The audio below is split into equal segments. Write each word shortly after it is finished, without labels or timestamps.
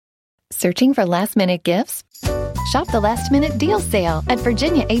Searching for last-minute gifts? Shop the last-minute deal sale at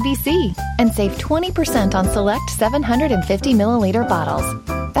Virginia ABC and save 20% on select 750-milliliter bottles.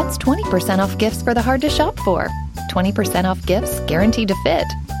 That's 20% off gifts for the hard to shop for, 20% off gifts guaranteed to fit,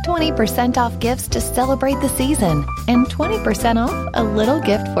 20% off gifts to celebrate the season, and 20% off a little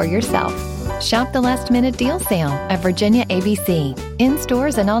gift for yourself. Shop the last-minute deal sale at Virginia ABC, in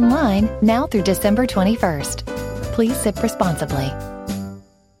stores and online now through December 21st. Please sip responsibly.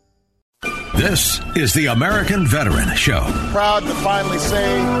 This is the American Veteran Show. Proud to finally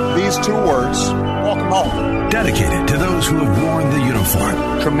say these two words, welcome home. Dedicated to those who have worn the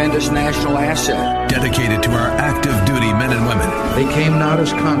uniform. Tremendous national asset. Dedicated to our active duty men and women. They came not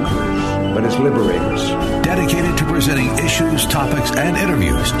as conquerors, but as liberators. Dedicated to presenting issues, topics, and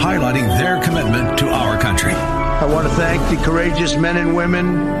interviews highlighting their commitment to our country. I want to thank the courageous men and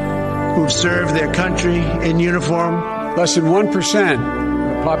women who've served their country in uniform. Less than 1%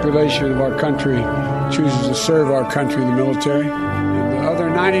 population of our country chooses to serve our country in the military. And the other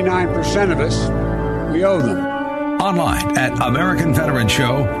 99% of us, we owe them. Online at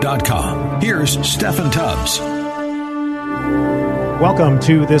AmericanVeteranShow.com. Here's Stephen Tubbs. Welcome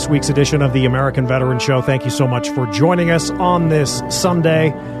to this week's edition of the American Veteran Show. Thank you so much for joining us on this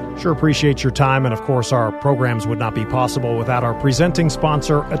Sunday. Sure appreciate your time, and of course our programs would not be possible without our presenting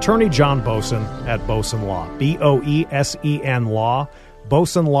sponsor, Attorney John Boesen at Boesen Law. Boesen Law.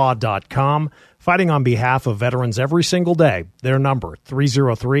 BoesenLaw.com, fighting on behalf of veterans every single day. Their number,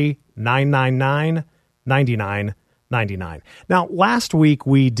 303-999-9999. Now, last week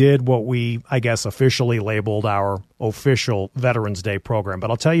we did what we, I guess, officially labeled our official Veterans Day program. But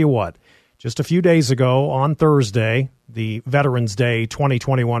I'll tell you what, just a few days ago on Thursday, the Veterans Day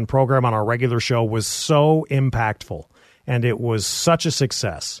 2021 program on our regular show was so impactful, and it was such a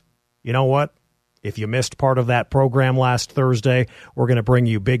success. You know what? If you missed part of that program last Thursday, we're going to bring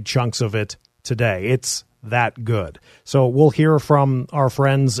you big chunks of it today. It's that good. So we'll hear from our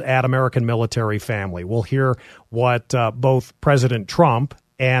friends at American Military Family. We'll hear what both President Trump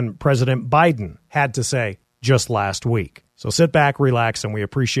and President Biden had to say just last week. So sit back, relax, and we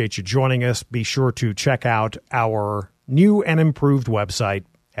appreciate you joining us. Be sure to check out our new and improved website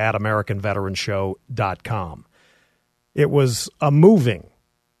at AmericanVeteranShow.com. It was a moving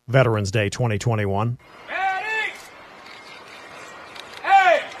Veterans Day 2021. Ready?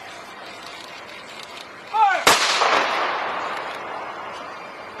 Hey! Fire!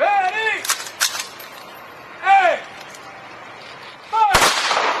 Ready? Hey! Fire!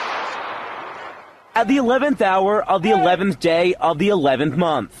 At the 11th hour of the 11th day of the 11th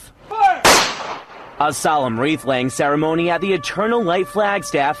month. Fire! A solemn wreath-laying ceremony at the Eternal Light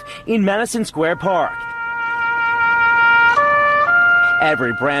Flagstaff in Madison Square Park.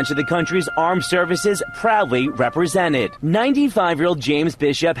 Every branch of the country's armed services proudly represented. 95-year-old James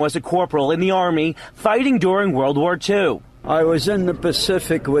Bishop was a corporal in the Army fighting during World War II. I was in the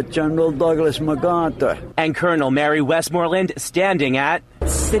Pacific with General Douglas MacArthur. And Colonel Mary Westmoreland standing at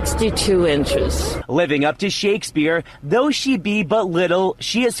 62 inches. Living up to Shakespeare, though she be but little,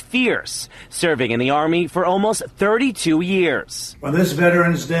 she is fierce. Serving in the Army for almost 32 years. On this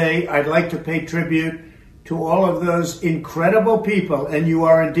Veterans Day, I'd like to pay tribute to all of those incredible people, and you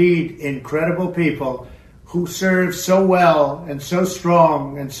are indeed incredible people, who serve so well and so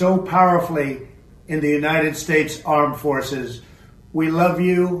strong and so powerfully in the United States Armed Forces. We love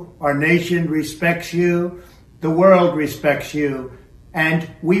you, our nation respects you, the world respects you, and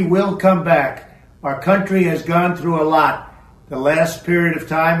we will come back. Our country has gone through a lot. The last period of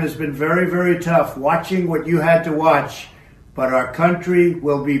time has been very, very tough, watching what you had to watch, but our country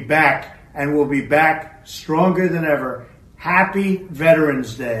will be back, and will be back stronger than ever. Happy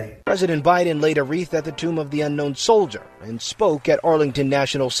Veterans Day. President Biden laid a wreath at the tomb of the unknown soldier and spoke at Arlington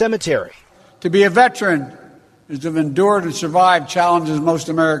National Cemetery. To be a veteran is to have endured and survived challenges most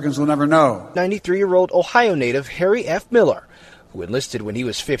Americans will never know. 93-year-old Ohio native Harry F. Miller, who enlisted when he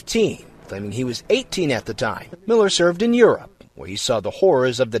was 15, claiming he was 18 at the time. Miller served in Europe, where he saw the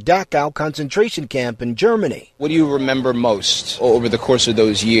horrors of the Dachau concentration camp in Germany. What do you remember most over the course of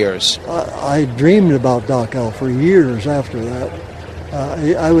those years? I dreamed about Dachau for years after that.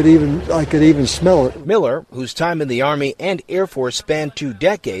 I could even smell it. Miller, whose time in the Army and Air Force spanned 2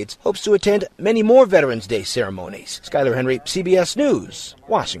 decades, hopes to attend many more Veterans Day ceremonies. Skyler Henry, CBS News,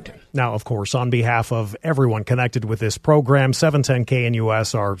 Washington. Now, of course, on behalf of everyone connected with this program, 710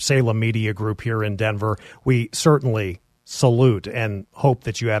 KNUS, our Salem Media Group here in Denver, we certainly salute and hope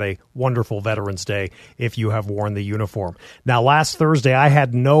that you had a wonderful Veterans Day if you have worn the uniform. Now, last Thursday, I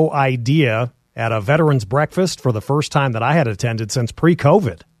had no idea at a veterans breakfast for the first time that I had attended since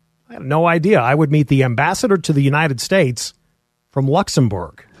pre-COVID. I had no idea I would meet the ambassador to the United States from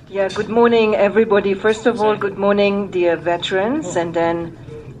Luxembourg. Yeah, good morning, everybody. First of all, good morning, dear veterans, and then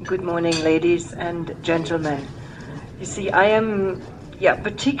good morning, ladies and gentlemen. You see, I am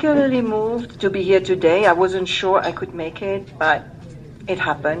particularly moved to be here today. I wasn't sure I could make it, but it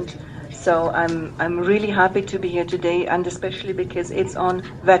happened. So I'm really happy to be here today, and especially because it's on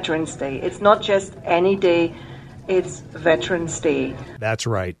Veterans Day. It's not just any day, it's Veterans Day. That's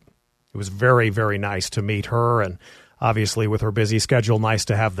right. It was very, very nice to meet her, and obviously with her busy schedule, nice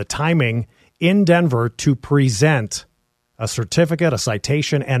to have the timing in Denver to present a certificate, a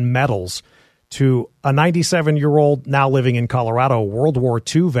citation, and medals to a 97-year-old, now living in Colorado, World War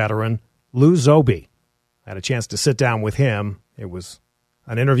II veteran, Lou Zobey. I had a chance to sit down with him. It was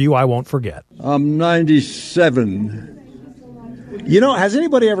an interview I won't forget. I'm 97. You know, has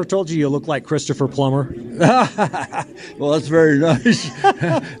anybody ever told you look like Christopher Plummer? Well, that's very nice.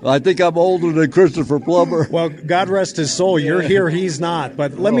 I think I'm older than Christopher Plummer. Well, God rest his soul. You're here, he's not.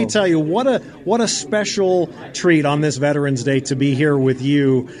 But let me tell you, what a special treat on this Veterans Day to be here with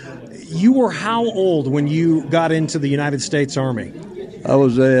you. You were how old when you got into the United States Army? I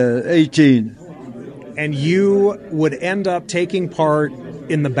was 18. And you would end up taking part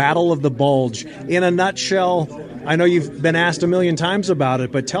in the Battle of the Bulge. In a nutshell, I know you've been asked a million times about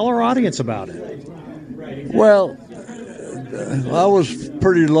it, but tell our audience about it. Well, I was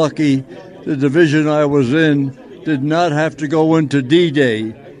pretty lucky. The division I was in did not have to go into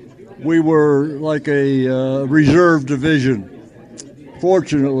D-Day. We were like a reserve division,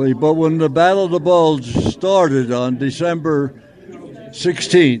 fortunately. But when the Battle of the Bulge started on December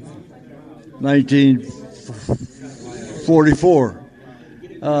 16th, 1944,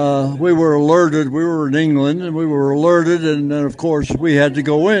 we were alerted. We were in England, and we were alerted, and then, of course, we had to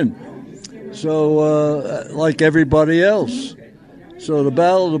go in. So, like everybody else. So the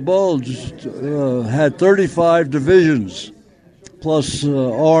Battle of the Bulge had 35 divisions, plus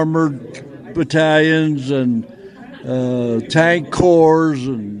armored battalions and tank corps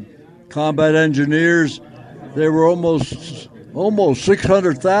and combat engineers. There were almost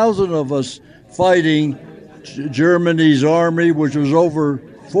 600,000 of us fighting Germany's army, which was over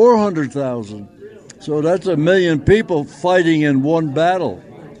 400,000. So that's 1 million people fighting in one battle.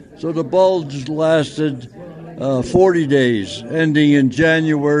 So the Bulge lasted 40 days, ending in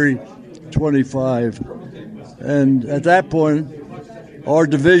January 25. And at that point, our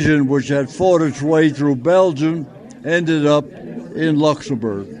division, which had fought its way through Belgium, ended up in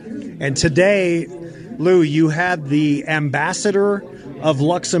Luxembourg. And today, Lou, you had the ambassador of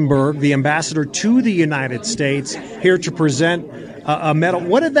Luxembourg, the ambassador to the United States, here to present a medal.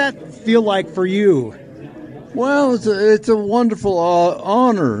 What did that feel like for you? Well, it's a wonderful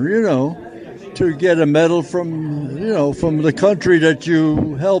honor, to get a medal from the country that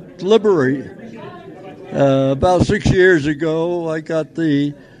you helped liberate. About 6 years ago, I got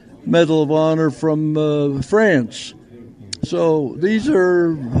the Medal of Honor from France. So these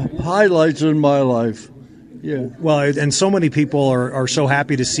are highlights in my life. Yeah. Well, and so many people are so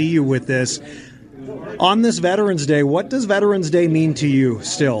happy to see you with this. On this Veterans Day, what does Veterans Day mean to you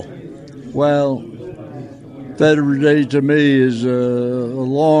still? Well, Veterans Day to me is a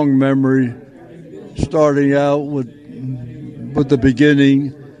long memory, starting out with the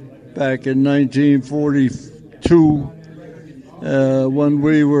beginning back in 1942 when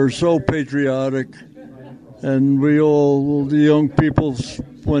we were so patriotic, and the young people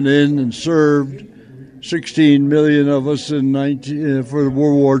went in and served. 16 million of us for World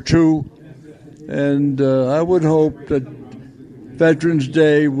War II, and I would hope that Veterans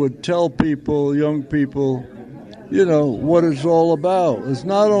Day would tell people, young people, what it's all about. It's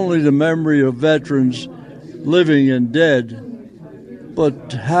not only the memory of veterans living and dead,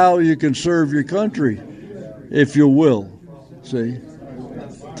 but how you can serve your country, if you will. See,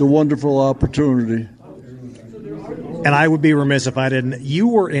 it's a wonderful opportunity. And I would be remiss if I didn't. You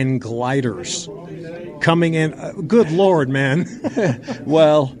were in gliders coming in. Good Lord, man.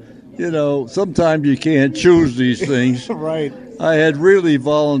 Well, sometimes you can't choose these things. Right. I had really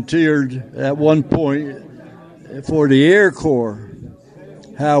volunteered at one point for the Air Corps.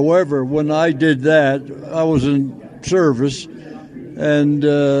 However, when I did that, I was in service, and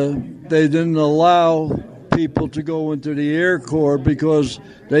they didn't allow people to go into the Air Corps because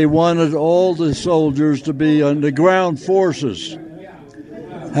they wanted all the soldiers to be on the ground forces.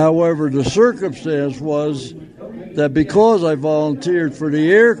 However, the circumstance was that because I volunteered for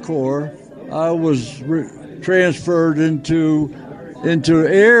the Air Corps, I was transferred into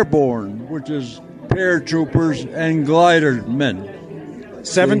airborne, which is paratroopers and glider men.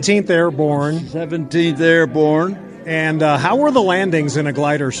 17th Airborne. 17th Airborne. And how were the landings in a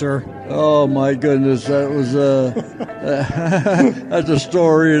glider, sir? Oh, my goodness. That was that's a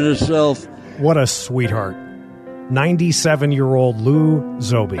story in itself. What a sweetheart. 97-year-old Lou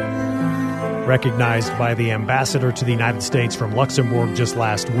Zobe, recognized by the ambassador to the United States from Luxembourg just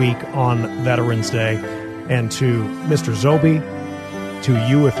last week on Veterans Day. And to Mr. Zobe, to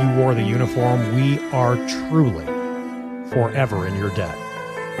you if you wore the uniform, we are truly forever in your debt.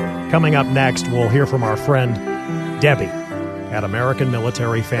 Coming up next, we'll hear from our friend Debbie at American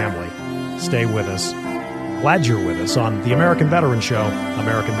Military Family. Stay with us. Glad you're with us on The American Veteran Show,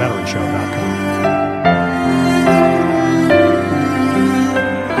 AmericanVeteranShow.com.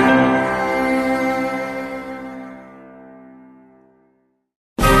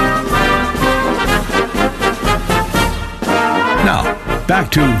 Now,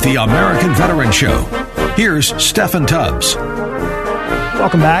 back to The American Veteran Show. Here's Stephen Tubbs.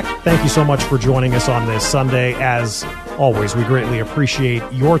 Welcome back. Thank you so much for joining us on this Sunday. As always, we greatly appreciate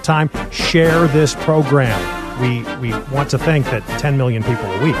your time. Share this program. We want to think that 10 million people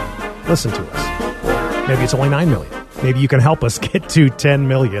a week listen to us. Maybe it's only 9 million. Maybe you can help us get to 10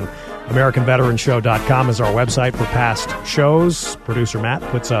 million. AmericanVeteranShow.com is our website for past shows. Producer Matt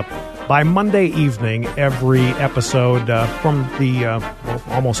puts up by Monday evening every episode from the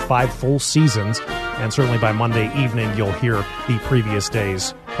almost 5 full seasons. And certainly by Monday evening, you'll hear the previous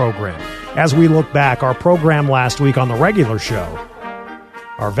day's program. As we look back, our program last week on the regular show,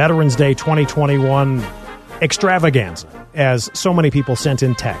 our Veterans Day 2021 extravaganza, as so many people sent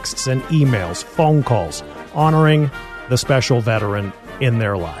in texts and emails, phone calls, honoring the special veteran in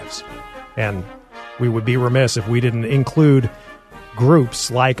their lives. And we would be remiss if we didn't include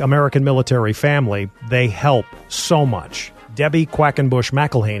groups like American Military Family. They help so much. Debbie Quackenbush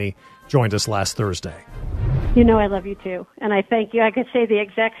McElhaney joined us last Thursday. You know I love you too, and I thank you. I could say the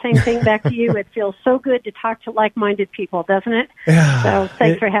exact same thing back to you. It feels so good to talk to like-minded people, doesn't it? Yeah, so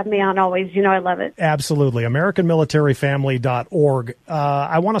thanks for having me on always. You know I love it. Absolutely. AmericanMilitaryFamily.org.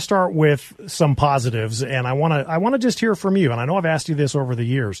 I want to start with some positives, and I want to just hear from you. And I know I've asked you this over the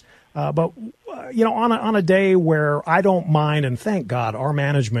years, but you know, on a day where I don't mind, and thank God our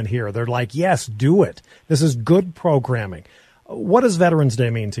management here, they're like, yes, do it. This is good programming. What does Veterans Day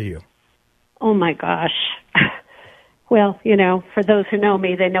mean to you? Oh, my gosh. Well, you know, for those who know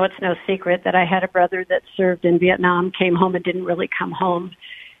me, they know it's no secret that I had a brother that served in Vietnam, came home and didn't really come home.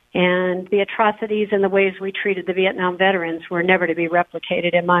 And the atrocities and the ways we treated the Vietnam veterans were never to be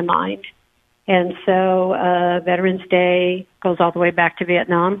replicated in my mind. And so Veterans Day goes all the way back to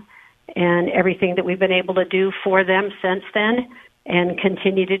Vietnam, and everything that we've been able to do for them since then and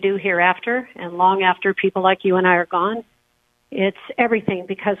continue to do hereafter and long after people like you and I are gone. It's everything,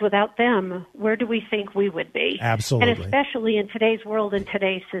 because without them, where do we think we would be? Absolutely. And especially in today's world and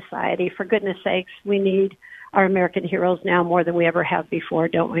today's society, for goodness sakes, we need our American heroes now more than we ever have before,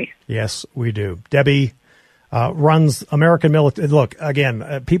 don't we? Yes, we do. Debbie runs American Military. Look,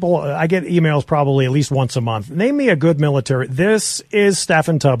 again, people, I get emails probably at least once a month. Name me a good military. This is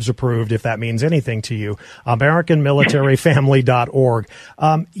Stephen Tubbs approved, if that means anything to you. AmericanMilitaryFamily.org.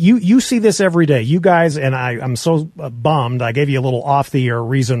 You see this every day. You guys, and I'm so bummed. I gave you a little off-the-air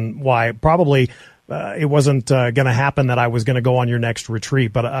reason why probably it wasn't going to happen that I was going to go on your next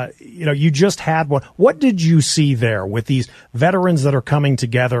retreat. But, you know, you just had one. What did you see there with these veterans that are coming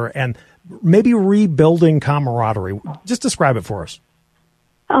together and maybe rebuilding camaraderie? Just describe it for us.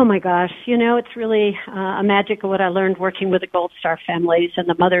 Oh, my gosh. You know, it's really a magic of what I learned working with the Gold Star families and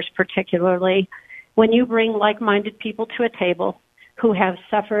the mothers particularly. When you bring like-minded people to a table who have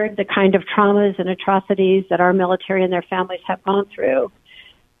suffered the kind of traumas and atrocities that our military and their families have gone through,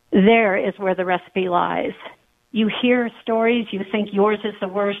 there is where the recipe lies. You hear stories, you think yours is the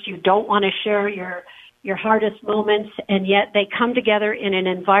worst, you don't want to share your hardest moments, and yet they come together in an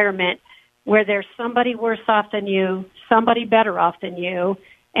environment where there's somebody worse off than you, somebody better off than you,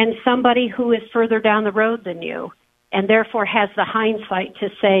 and somebody who is further down the road than you, and therefore has the hindsight to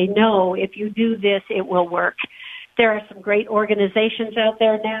say, no, if you do this, it will work. There are some great organizations out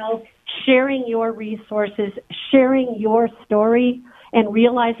there now sharing your resources, sharing your story, and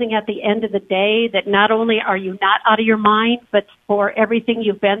realizing at the end of the day that not only are you not out of your mind, but for everything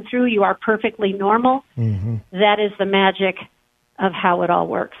you've been through, you are perfectly normal. Mm-hmm. That is the magic of how it all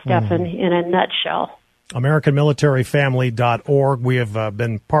works, Stephen, in a nutshell. AmericanMilitaryFamily.org. We have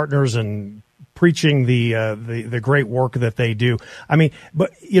been partners in preaching the great work that they do. I mean,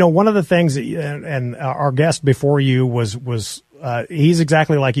 but, you know, one of the things, and our guest before you was he's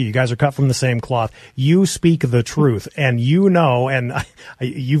exactly like you. You guys are cut from the same cloth. You speak the truth, and you know, and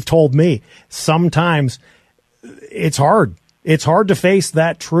you've told me sometimes it's hard it's hard to face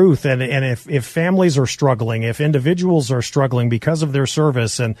that truth. And if families are struggling, if individuals are struggling because of their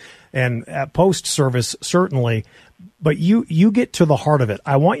service and post-service, certainly, but you get to the heart of it.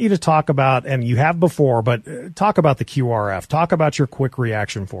 I want you to talk about, and you have before, but talk about the QRF. Talk about your quick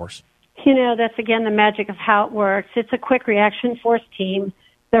reaction force. That's, again, the magic of how it works. It's a quick reaction force team.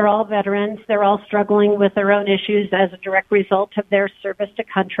 They're all veterans. They're all struggling with their own issues as a direct result of their service to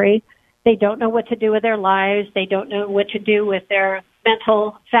country. They don't know what to do with their lives. They don't know what to do with their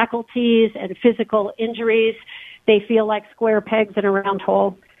mental faculties and physical injuries. They feel like square pegs in a round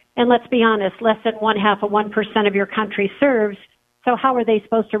hole. And let's be honest, less than 0.5% of your country serves. So how are they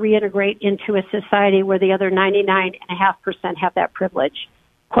supposed to reintegrate into a society where the other 99.5% have that privilege?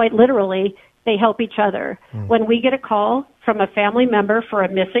 Quite literally, they help each other. When we get a call from a family member for a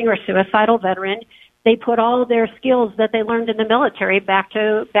missing or suicidal veteran, they put all of their skills that they learned in the military back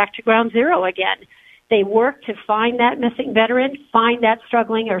to ground zero again. They work to find that missing veteran, find that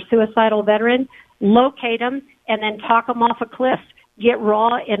struggling or suicidal veteran, locate them, and then talk them off a cliff. Get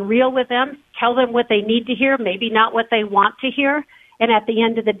raw and real with them, tell them what they need to hear, maybe not what they want to hear, and at the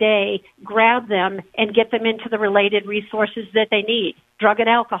end of the day, grab them and get them into the related resources that they need. Drug and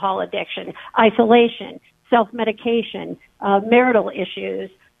alcohol addiction, isolation, self-medication, marital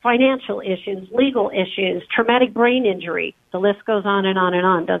issues, financial issues, legal issues, traumatic brain injury. The list goes on and on and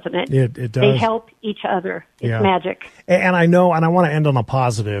on, doesn't it? It does. They help each other. It's magic. And I know, and I want to end on a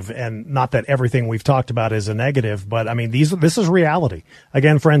positive, and not that everything we've talked about is a negative, but I mean, this is reality.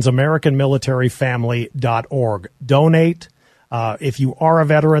 Again, friends, AmericanMilitaryFamily.org. Donate. If you are a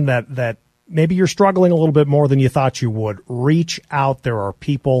veteran that maybe you're struggling a little bit more than you thought you would, reach out. There are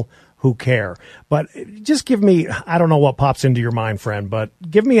people who care. But just give me, I don't know what pops into your mind, friend, but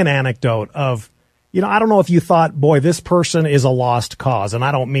give me an anecdote of, I don't know if you thought, boy, this person is a lost cause. And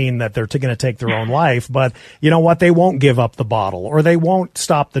I don't mean that they're going to take their own life, but you know what? They won't give up the bottle, or they won't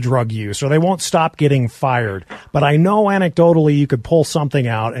stop the drug use, or they won't stop getting fired. But I know anecdotally you could pull something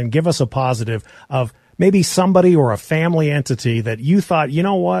out and give us a positive of maybe somebody or a family entity that you thought, you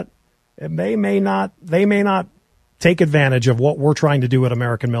know what? They may not take advantage of what we're trying to do at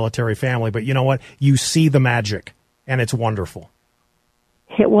American Military Family, but you know what? You see the magic, and it's wonderful.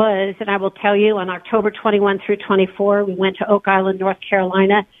 It was, and I will tell you, on October 21 through 24, we went to Oak Island, North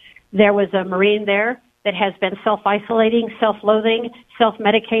Carolina. There was a Marine there that has been self-isolating, self-loathing,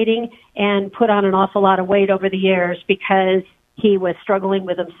 self-medicating, and put on an awful lot of weight over the years because he was struggling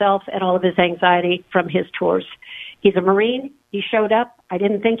with himself and all of his anxiety from his tours. He's a Marine. He showed up. I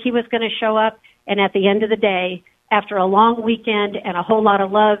didn't think he was going to show up, and at the end of the day, after a long weekend and a whole lot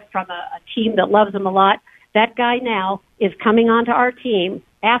of love from a team that loves him a lot, that guy now is coming onto our team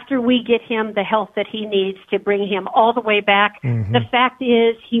after we get him the help that he needs to bring him all the way back. Mm-hmm. The fact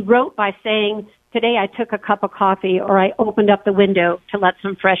is, he wrote by saying, today I took a cup of coffee or I opened up the window to let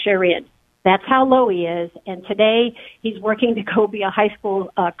some fresh air in. That's how low he is. And today he's working to go be a high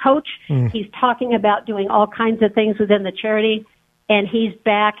school coach. He's talking about doing all kinds of things within the charity, and he's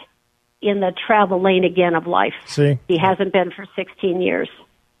back in the travel lane again of life. See? He hasn't been for 16 years.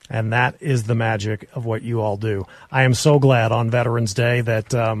 And that is the magic of what you all do. I am so glad on Veterans Day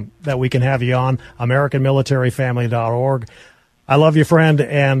that we can have you on AmericanMilitaryFamily.org. I love you, friend,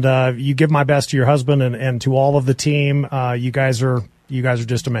 and you give my best to your husband and to all of the team. You guys are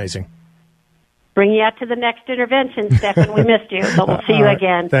just amazing. Bring you out to the next intervention, Stephen. We missed you, but we'll see you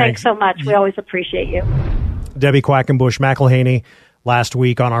again. Thanks so much. We always appreciate you. Debbie Quackenbush McElhaney. Last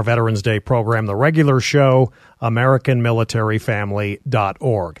week on our Veterans Day program, the regular show,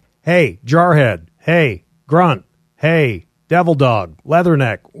 AmericanMilitaryFamily.org. Hey, Jarhead. Hey, Grunt. Hey, Devil Dog.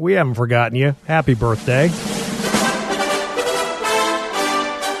 Leatherneck. We haven't forgotten you. Happy birthday.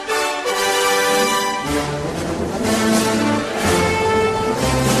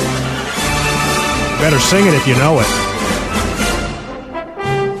 Better sing it if you know it.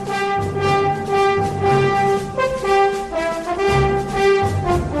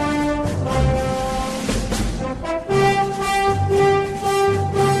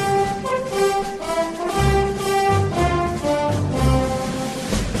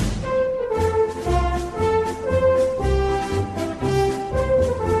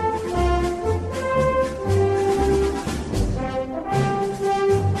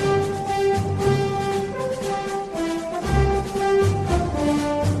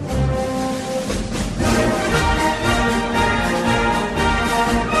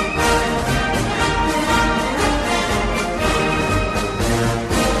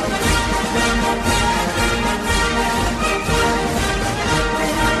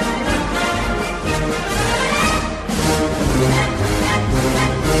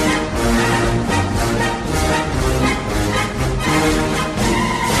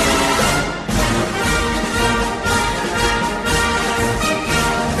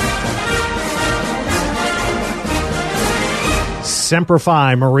 Semper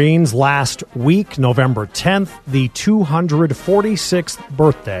Fi, Marines, last week, November 10th, the 246th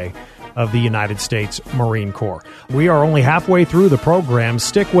birthday of the United States Marine Corps. We are only halfway through the program.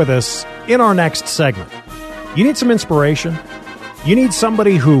 Stick with us in our next segment. You need some inspiration? You need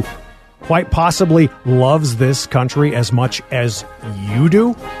somebody who quite possibly loves this country as much as you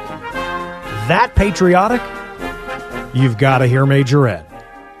do? That patriotic? You've got to hear Major Ed.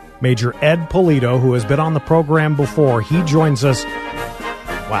 Major Ed Polito, who has been on the program before, he joins us.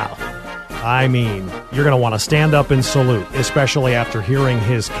 Wow. I mean, you're going to want to stand up and salute, especially after hearing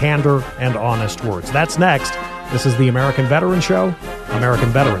his candor and honest words. That's next. This is the American Veteran Show,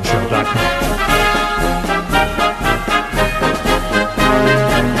 AmericanVeteranShow.com.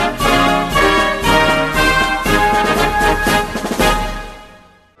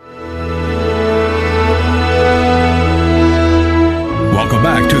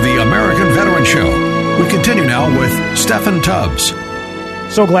 We continue now with Stephen Tubbs.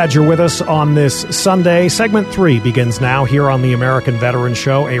 So glad you're with us on this Sunday. Segment 3 begins now here on the American Veteran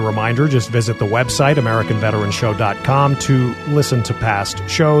Show. A reminder, just visit the website, AmericanVeteranShow.com, to listen to past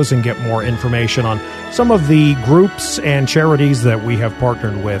shows and get more information on some of the groups and charities that we have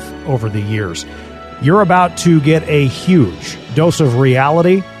partnered with over the years. You're about to get a huge dose of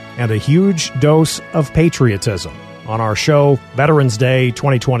reality and a huge dose of patriotism. On our show, Veterans Day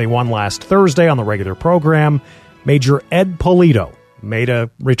 2021, last Thursday on the regular program, Major Ed Polito made a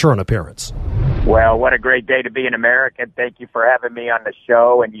return appearance. Well, what a great day to be an American. Thank you for having me on the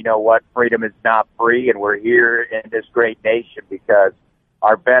show. And you know what? Freedom is not free, and we're here in this great nation because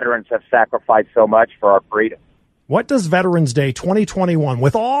our veterans have sacrificed so much for our freedom. What does Veterans Day 2021,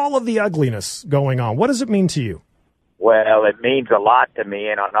 with all of the ugliness going on, what does it mean to you? Well, it means a lot to me,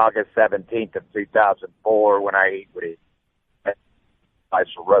 and on August 17th of 2004, when I a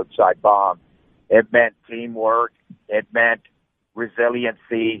roadside bomb, it meant teamwork, it meant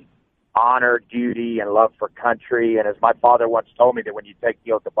resiliency, honor, duty, and love for country. And as my father once told me, that when you take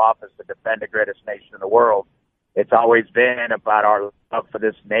the oath of office to defend the greatest nation in the world, it's always been about our love for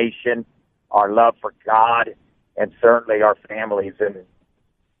this nation, our love for God, and certainly our families, and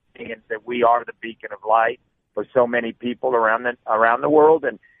that we are the beacon of light for so many people around the world,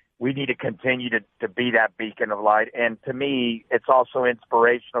 and we need to continue to be that beacon of light. And to me, it's also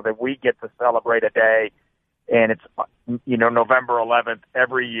inspirational that we get to celebrate a day, and it's November 11th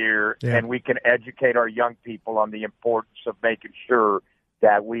every year, and we can educate our young people on the importance of making sure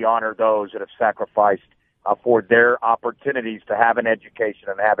that we honor those that have sacrificed for their opportunities to have an education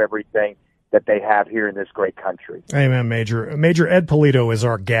and have everything that they have here in this great country. Amen, Major. Major Ed Polito is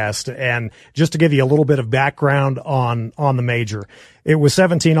our guest, and just to give you a little bit of background on the Major, it was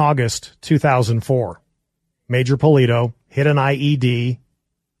 17 August 2004. Major Polito hit an IED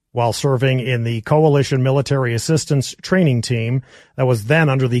while serving in the Coalition Military Assistance Training Team that was then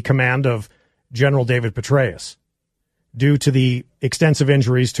under the command of General David Petraeus. Due to the extensive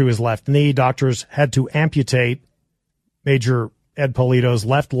injuries to his left knee, doctors had to amputate Major Ed Polito's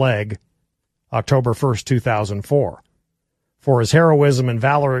left leg October 1st, 2004. For his heroism and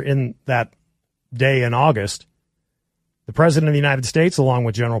valor in that day in August, the President of the United States, along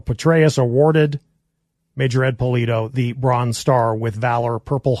with General Petraeus, awarded Major Ed Polito the Bronze Star with Valor,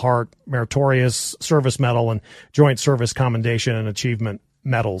 Purple Heart, Meritorious Service Medal, and Joint Service Commendation and Achievement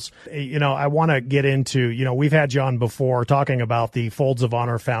medals. I want to get into, we've had you on before talking about the Folds of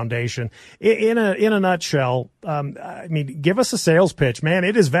Honor Foundation. In a nutshell, give us a sales pitch, man.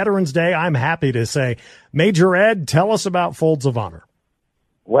 It is Veterans Day. I'm happy to say, Major Ed, tell us about Folds of Honor.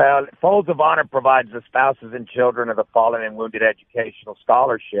 Well, Folds of Honor provides the spouses and children of the fallen and wounded educational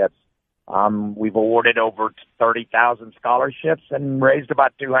scholarships. We've awarded over 30,000 scholarships and raised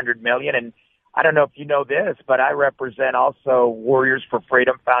about $200 million. And I don't know if you know this, but I represent also Warriors for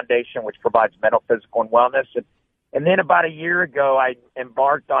Freedom Foundation, which provides mental, physical, and wellness. And then about a year ago, I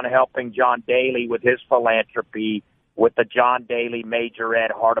embarked on helping John Daly with his philanthropy with the John Daly Major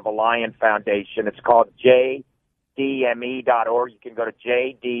Ed Heart of a Lion Foundation. It's called JDME.org. You can go to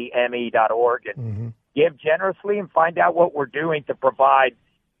JDME.org and give generously and find out what we're doing to provide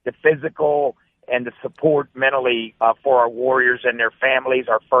the physical and the support mentally for our warriors and their families,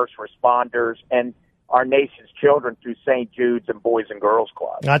 our first responders, and our nation's children through St. Jude's and Boys and Girls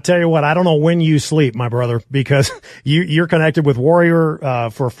Club. I tell you what, I don't know when you sleep, my brother, because you're connected with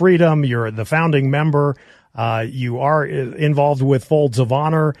Warrior for Freedom. You're the founding member. You are involved with Folds of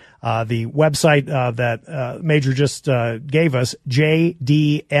Honor. The website that Major just gave us, jdme.org.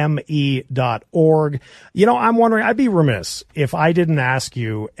 I'm wondering, I'd be remiss if I didn't ask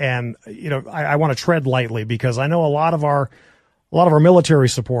you, and I want to tread lightly because I know a lot of our a lot of our military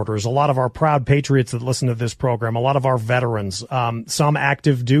supporters, a lot of our proud patriots that listen to this program, a lot of our veterans, some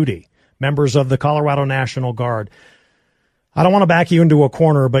active duty, members of the Colorado National Guard. I don't want to back you into a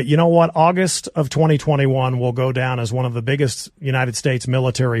corner, but you know what? August of 2021 will go down as one of the biggest United States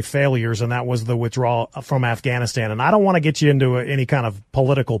military failures, and that was the withdrawal from Afghanistan. And I don't want to get you into any kind of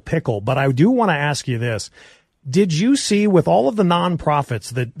political pickle, but I do want to ask you this. Did you see, with all of the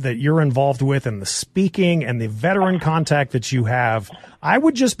nonprofits that you're involved with and the speaking and the veteran contact that you have, I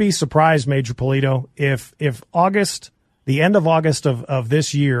would just be surprised, Major Pulido, if August, the end of August of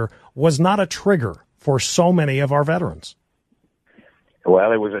this year, was not a trigger for so many of our veterans.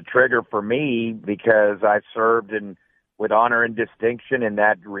 Well, it was a trigger for me because I served with honor and distinction in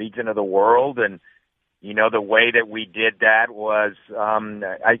that region of the world. And, you know, the way that we did that was,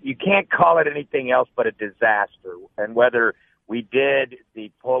 you can't call it anything else but a disaster. And whether we did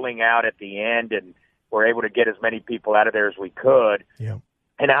the pulling out at the end and were able to get as many people out of there as we could, yeah.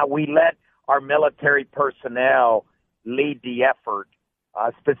 And how we let our military personnel lead the effort,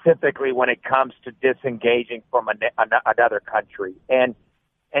 specifically when it comes to disengaging from another country. And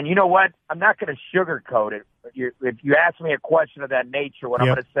you know what? I'm not going to sugarcoat it. If you ask me a question of that nature, what I'm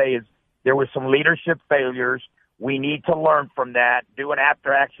going to say is there were some leadership failures. We need to learn from that, do an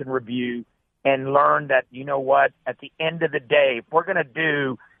after-action review, and learn that, you know what, at the end of the day, if we're going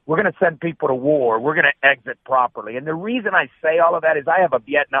to send people to war, we're going to exit properly. And the reason I say all of that is I have a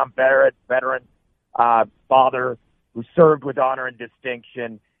Vietnam veteran father who served with honor and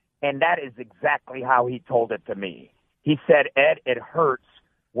distinction, and that is exactly how he told it to me. He said, Ed, it hurts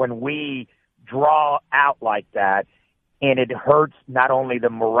when we draw out like that, and it hurts not only the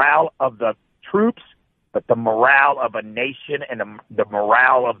morale of the troops, but the morale of a nation and the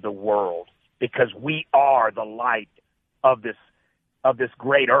morale of the world, because we are the light of this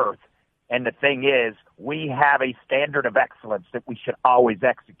great earth. And the thing is, we have a standard of excellence that we should always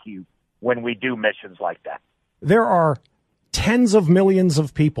execute when we do missions like that. There are tens of millions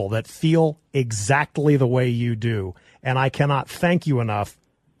of people that feel exactly the way you do, and I cannot thank you enough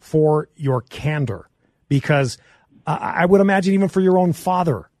for your candor, because I would imagine even for your own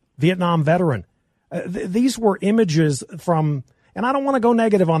father, Vietnam veteran, these were images from, and I don't want to go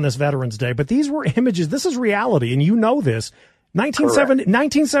negative on this Veterans Day, but these were images. This is reality, and you know this.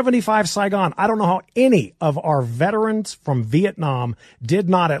 1975 Saigon, I don't know how any of our veterans from Vietnam did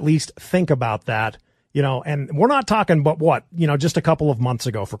not at least think about that. You know, and we're not talking but what, you know, just a couple of months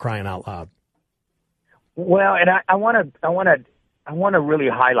ago, for crying out loud. Well, and I want to really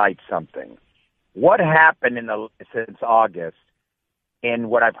highlight something. What happened since August, and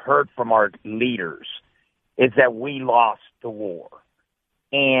what I've heard from our leaders, is that we lost the war.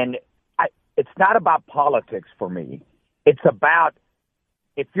 And it's not about politics for me. It's about,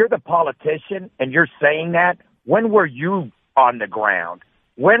 if you're the politician and you're saying that, when were you on the ground?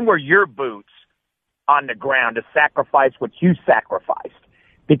 When were your boots on the ground to sacrifice what you sacrificed?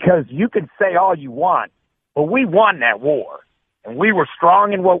 Because you can say all you want, but we won that war. And we were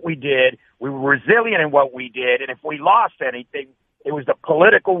strong in what we did. We were resilient in what we did. And if we lost anything, it was the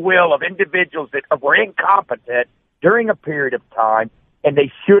political will of individuals that were incompetent during a period of time, and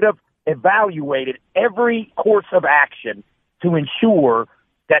they should have evaluated every course of action to ensure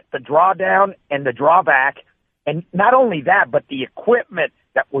that the drawdown and the drawback, and not only that, but the equipment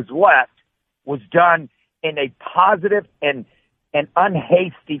that was left was done in a positive and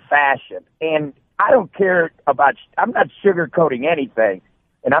unhasty fashion. And I don't care about, I'm not sugarcoating anything,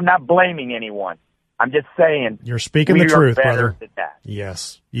 and I'm not blaming anyone. I'm just saying, you're speaking the truth, brother. Than that.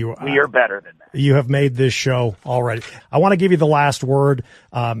 Yes, we are better than that. You have made this show already. I want to give you the last word.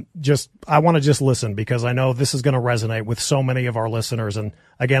 I want to just listen, because I know this is going to resonate with so many of our listeners. And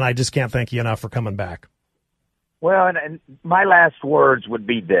again, I just can't thank you enough for coming back. Well, and my last words would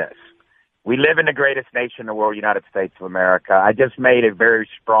be this. We live in the greatest nation in the world, United States of America. I just made a very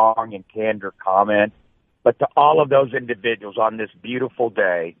strong and candid comment, but to all of those individuals on this beautiful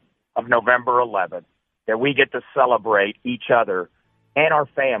day of November 11th, that we get to celebrate each other and our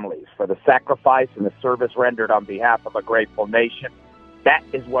families for the sacrifice and the service rendered on behalf of a grateful nation. That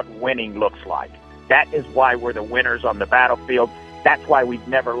is what winning looks like. That is why we're the winners on the battlefield. That's why we've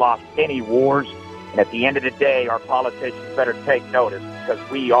never lost any wars. And at the end of the day, our politicians better take notice, because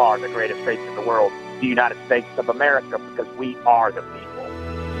we are the greatest nation in the world, the United States of America, because we are the people.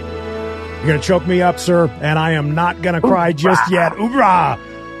 You're going to choke me up, sir, and I am not going to cry just yet. Oorah!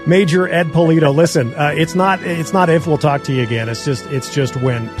 Major Ed Pulido, listen, it's not if we'll talk to you again. It's just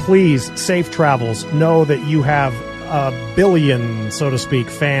when. Please, safe travels. Know that you have a billion, so to speak,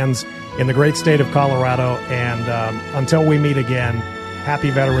 fans in the great state of Colorado. And until we meet again,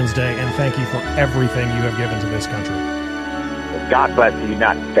 happy Veterans Day, and thank you for everything you have given to this country. God bless the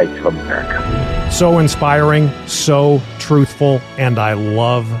United States of America. So inspiring, so truthful, and I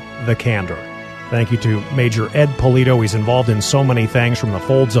love the candor. Thank you to Major Ed Polito. He's involved in so many things, from the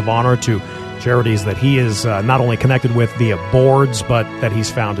Folds of Honor to charities that he is not only connected with via boards, but that he's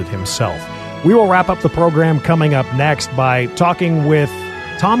founded himself. We will wrap up the program coming up next by talking with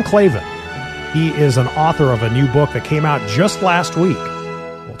Tom Clavin. He is an author of a new book that came out just last week.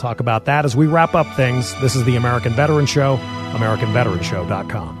 We'll talk about that as we wrap up things. This is the American Veteran Show,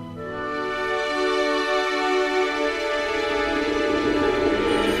 AmericanVeteranShow.com.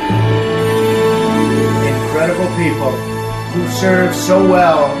 Incredible people who serve so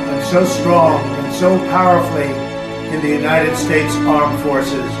well and so strong and so powerfully in the United States Armed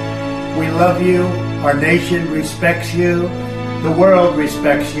Forces. We love you. Our nation respects you. The world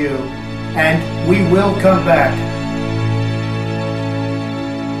respects you. And we will come back.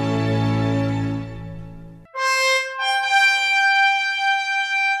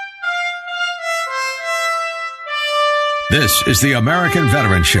 This is the American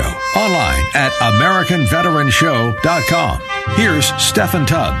Veteran Show, online at AmericanVeteranShow.com. Here's Stephen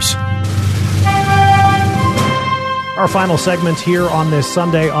Tubbs. Our final segment here on this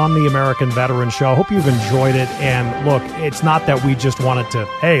Sunday on the American Veteran Show. I hope you've enjoyed it. And look, it's not that we just wanted to,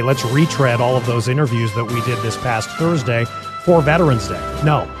 hey, let's retread all of those interviews that we did this past Thursday for Veterans Day.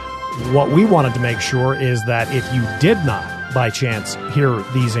 No, what we wanted to make sure is that if you did not, by chance, hear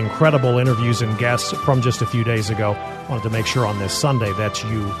these incredible interviews and guests from just a few days ago, wanted to make sure on this Sunday that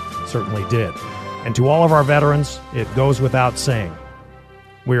you certainly did. And to all of our veterans, it goes without saying,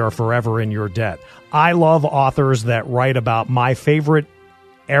 we are forever in your debt. I love authors that write about my favorite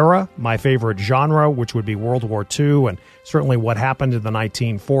era, my favorite genre, which would be World War II, and certainly what happened in the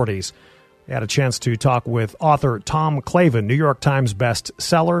 1940s. I had a chance to talk with author Tom Clavin, New York Times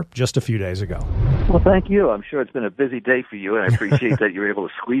bestseller, just a few days ago. Well, thank you. I'm sure it's been a busy day for you, and I appreciate that you're able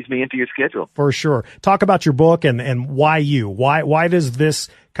to squeeze me into your schedule. For sure. Talk about your book and why you. Why does this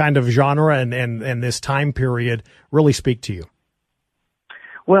kind of genre and this time period really speak to you?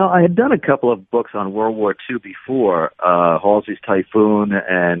 Well, I had done a couple of books on World War II before, Halsey's Typhoon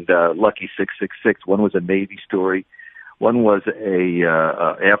and Lucky 666. One was a Navy story. One was a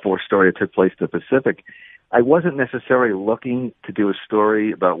Air Force story that took place in the Pacific. I wasn't necessarily looking to do a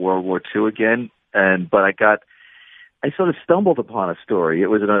story about World War II again, but I sort of stumbled upon a story. It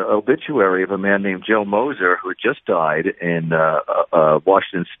was an obituary of a man named Joe Moser who had just died in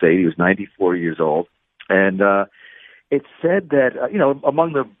Washington State. He was 94 years old, and it said that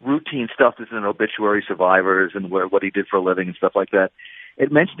among the routine stuff that's in obituary, survivors and what he did for a living and stuff like that,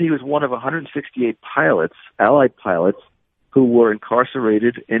 it mentioned he was one of 168 pilots, Allied pilots, who were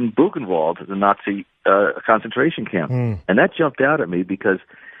incarcerated in Buchenwald, the Nazi concentration camp. And that jumped out at me because,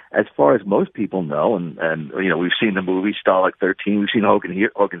 as far as most people know, and we've seen the movie Stalag 13, we've seen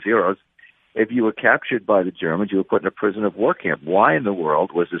Hogan's Heroes, if you were captured by the Germans, you were put in a prison of war camp. Why in the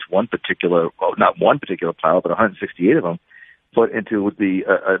world was this not one particular pilot, but 168 of them, put into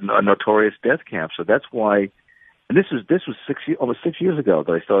a notorious death camp? So that's why. And this was almost 6 years ago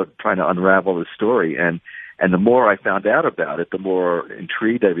that I started trying to unravel this story, and the more I found out about it, the more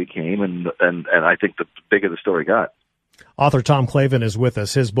intrigued I became, and I think the bigger the story got. Author Tom Clavin is with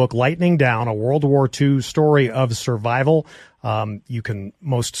us. His book, Lightning Down, a World War II story of survival. You can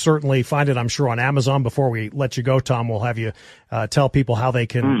most certainly find it, I'm sure, on Amazon. Before we let you go, Tom, we'll have you tell people how they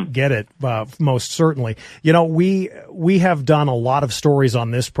can get it, most certainly. We have done a lot of stories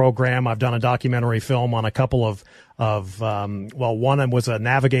on this program. I've done a documentary film on a couple of one was a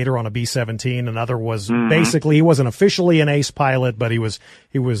navigator on a B-17. Another was basically, he wasn't officially an ace pilot, but he was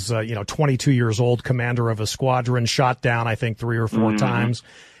 22 years old, commander of a squadron, shot down, I think, 3 or 4 times.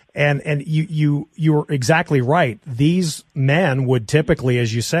 And you're exactly right. These men would typically,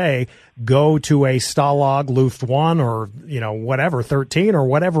 as you say, go to a Stalag Luft 1 or, whatever, 13 or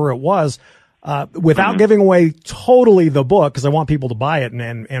whatever it was, without giving away totally the book, because I want people to buy it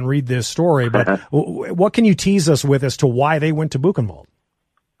and read this story. But what can you tease us with as to why they went to Buchenwald?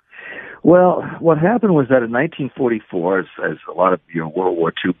 Well, what happened was that in 1944, as a lot of World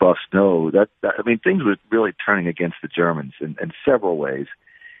War II buffs know, things were really turning against the Germans in several ways,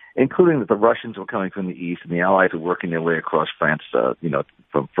 including that the Russians were coming from the east and the Allies were working their way across France,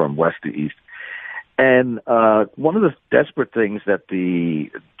 from west to east. And one of the desperate things that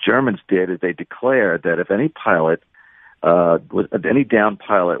the Germans did is they declared that if any downed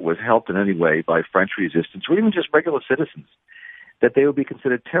pilot was helped in any way by French resistance, or even just regular citizens, that they would be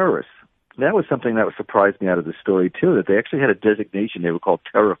considered terrorists. And that was something that surprised me out of the story, too, that they actually had a designation. They were called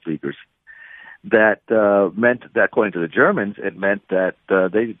Terrorfliegers. that meant that, according to the Germans, it meant that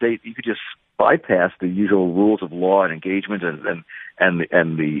you could just bypass the usual rules of law and engagement and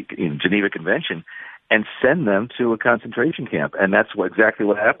the Geneva Convention and send them to a concentration camp. And that's exactly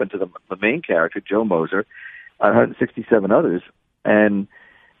what happened to the main character, Joe Moser, 167 others, and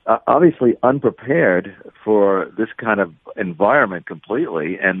obviously unprepared for this kind of environment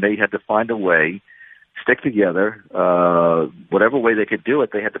completely, and they had to find a way, stick together, whatever way they could do it,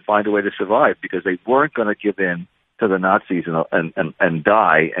 they had to find a way to survive because they weren't going to give in to the Nazis and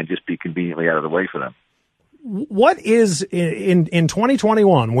die and just be conveniently out of the way for them. What is, in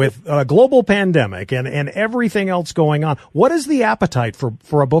 2021, with a global pandemic and everything else going on, what is the appetite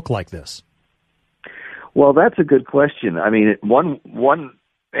for a book like this? Well, that's a good question. I mean, one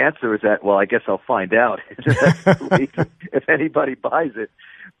answer is that, well, I guess I'll find out if anybody buys it.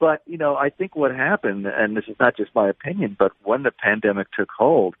 But, I think what happened, and this is not just my opinion, but when the pandemic took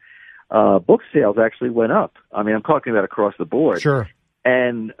hold, book sales actually went up. I mean, I'm talking about across the board. Sure.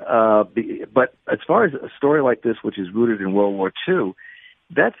 And but as far as a story like this, which is rooted in World War II,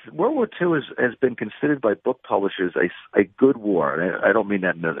 World War II has been considered by book publishers a good war. And I don't mean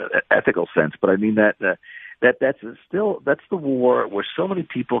that in an ethical sense, but I mean that's the war where so many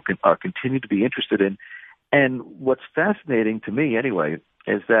people continue to be interested in. And what's fascinating to me, anyway,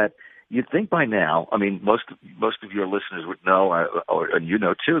 is that you'd think by now, I mean, most of your listeners would know, and you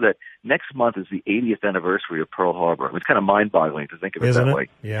know too, that next month is the 80th anniversary of Pearl Harbor. It's kind of mind-boggling to think of it that way.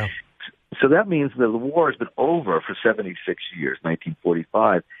 Yeah. So that means that the war has been over for 76 years,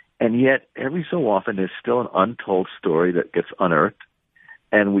 1945, and yet every so often there's still an untold story that gets unearthed.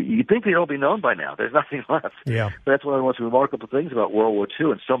 And you'd think they'd all be known by now. There's nothing left. Yeah. But that's one of the most remarkable things about World War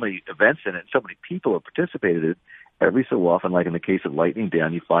II, and so many events in it, so many people have participated in it. Every so often, like in the case of Lightning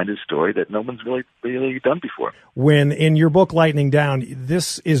Down, you find a story that no one's really done before. When in your book, Lightning Down,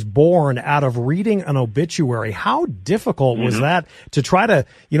 this is born out of reading an obituary. How difficult was that to try to,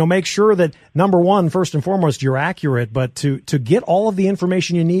 make sure that, number one, first and foremost, you're accurate, but to get all of the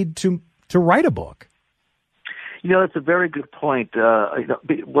information you need to write a book? That's a very good point.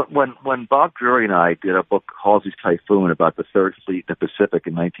 When Bob Drury and I did a book, Halsey's Typhoon, about the Third Fleet in the Pacific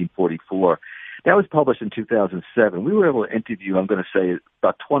in 1944, that was published in 2007. We were able to interview, I'm going to say,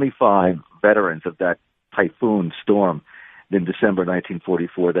 about 25 veterans of that typhoon storm in December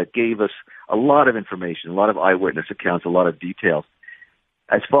 1944 that gave us a lot of information, a lot of eyewitness accounts, a lot of details.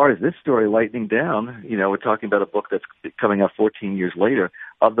 As far as this story, Lightning Down, we're talking about a book that's coming out 14 years later.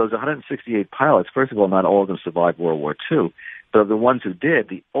 Of those 168 pilots, first of all, not all of them survived World War II. But of the ones who did,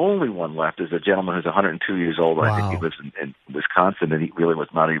 the only one left is a gentleman who's 102 years old. Wow. I think he lives in Wisconsin, and he really was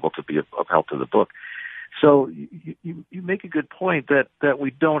not able to be of help to the book. So you make a good point that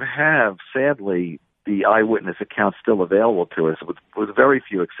we don't have, sadly, the eyewitness accounts still available to us, with very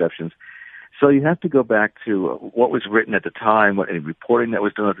few exceptions. So you have to go back to what was written at the time, any reporting that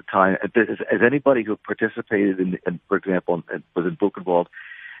was done at the time. As anybody who participated in, for example, was in Buchenwald,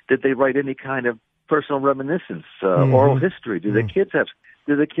 did they write any kind of personal reminiscence, oral history? Do the kids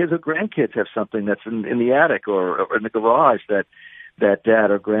or grandkids have something that's in the attic or in the garage that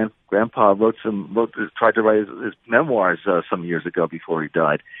dad or grandpa tried to write his memoirs some years ago before he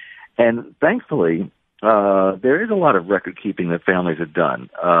died? And thankfully, there is a lot of record keeping that families have done.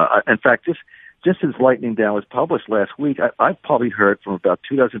 In fact, just since Lightning Down was published last week, I've probably heard from about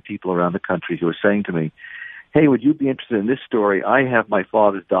 24 people around the country who are saying to me, hey, would you be interested in this story? I have my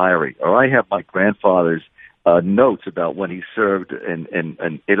father's diary, or I have my grandfather's notes about when he served in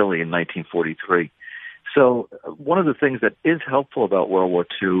Italy in 1943. So one of the things that is helpful about World War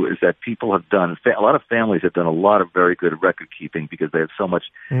II is that people have done, a lot of families have done a lot of very good record keeping because they have so much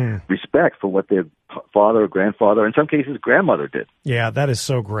respect for what their father or grandfather, in some cases grandmother, did. Yeah, that is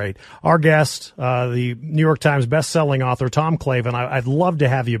so great. Our guest, the New York Times best-selling author, Tom Clavin, I'd love to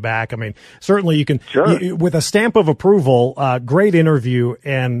have you back. I mean, certainly you can, with a stamp of approval, great interview.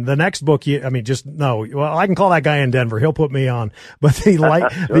 And the next book, well, I can call that guy in Denver. He'll put me on. But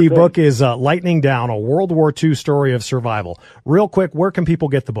the book is Lightning Down, a World War II story of survival. Real quick, where can people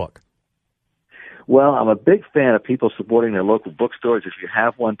get the book? Well, I'm a big fan of people supporting their local bookstores. If you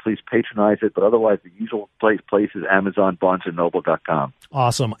have one, please patronize it. But otherwise, the usual place is Amazon, BarnesandNoble.com.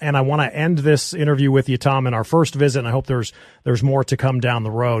 Awesome. And I want to end this interview with you, Tom, in our first visit, and I hope there's more to come down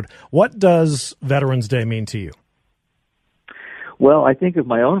the road. What does Veterans Day mean to you? Well, I think of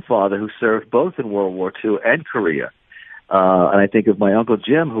my own father, who served both in World War II and Korea. And I think of my Uncle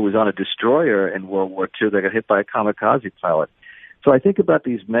Jim, who was on a destroyer in World War II that got hit by a kamikaze pilot. So I think about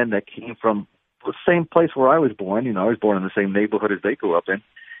these men that came from the same place where I was born. I was born in the same neighborhood as they grew up in,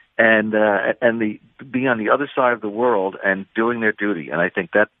 and being on the other side of the world and doing their duty. And I think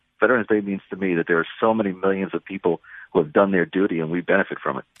that Veterans Day means to me that there are so many millions of people who have done their duty, and we benefit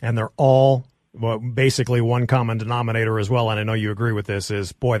from it. And they're all basically one common denominator as well, and I know you agree with this,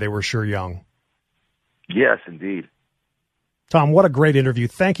 is, boy, they were sure young. Yes, indeed. Tom, what a great interview.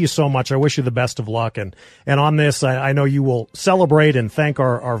 Thank you so much. I wish you the best of luck. And on this, I know you will celebrate and thank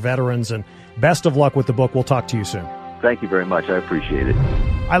our veterans, and best of luck with the book. We'll talk to you soon. Thank you very much. I appreciate it.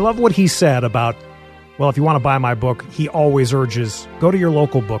 I love what he said about, well, if you want to buy my book, he always urges, go to your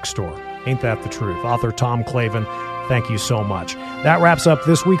local bookstore. Ain't that the truth? Author Tom Clavin, thank you so much. That wraps up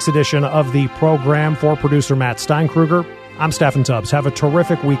this week's edition of the program. For producer Matt Steinkruger, I'm Stephen Tubbs. Have a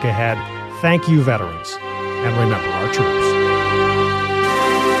terrific week ahead. Thank you, veterans. And remember our troops.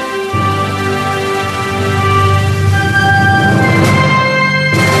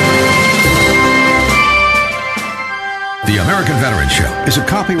 The American Veterans Show is a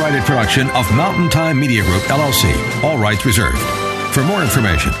copyrighted production of Mountain Time Media Group, LLC. All rights reserved. For more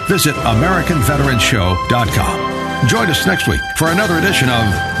information, visit AmericanVeteranShow.com. Join us next week for another edition of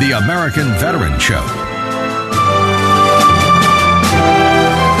The American Veterans Show.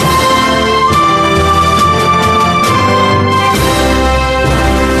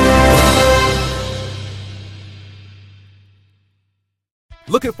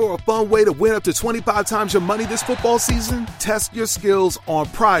 Looking for a fun way to win up to 25 times your money this football season? Test your skills on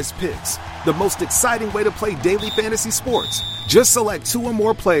Prize Picks, the most exciting way to play daily fantasy sports. Just select 2 or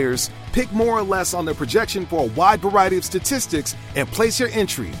more players, pick more or less on their projection for a wide variety of statistics, and place your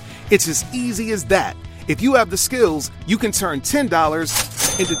entry. It's as easy as that. If you have the skills, you can turn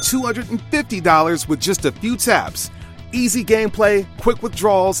 $10 into $250 with just a few taps. Easy gameplay, quick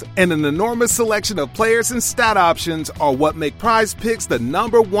withdrawals, and an enormous selection of players and stat options are what make Prize Picks the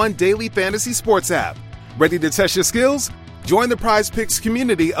 #1 daily fantasy sports app. Ready to test your skills? Join the Prize Picks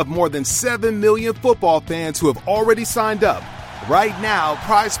community of more than 7 million football fans who have already signed up. Right now,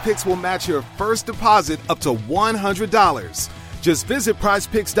 Prize Picks will match your first deposit up to $100. Just visit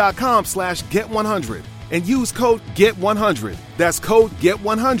prizepicks.com/get100 and use code GET100. That's code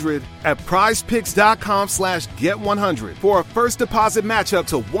GET100 at prizepicks.com/get100 for a first deposit match up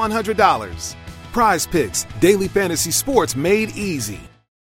to $100. Prize Picks, daily fantasy sports made easy.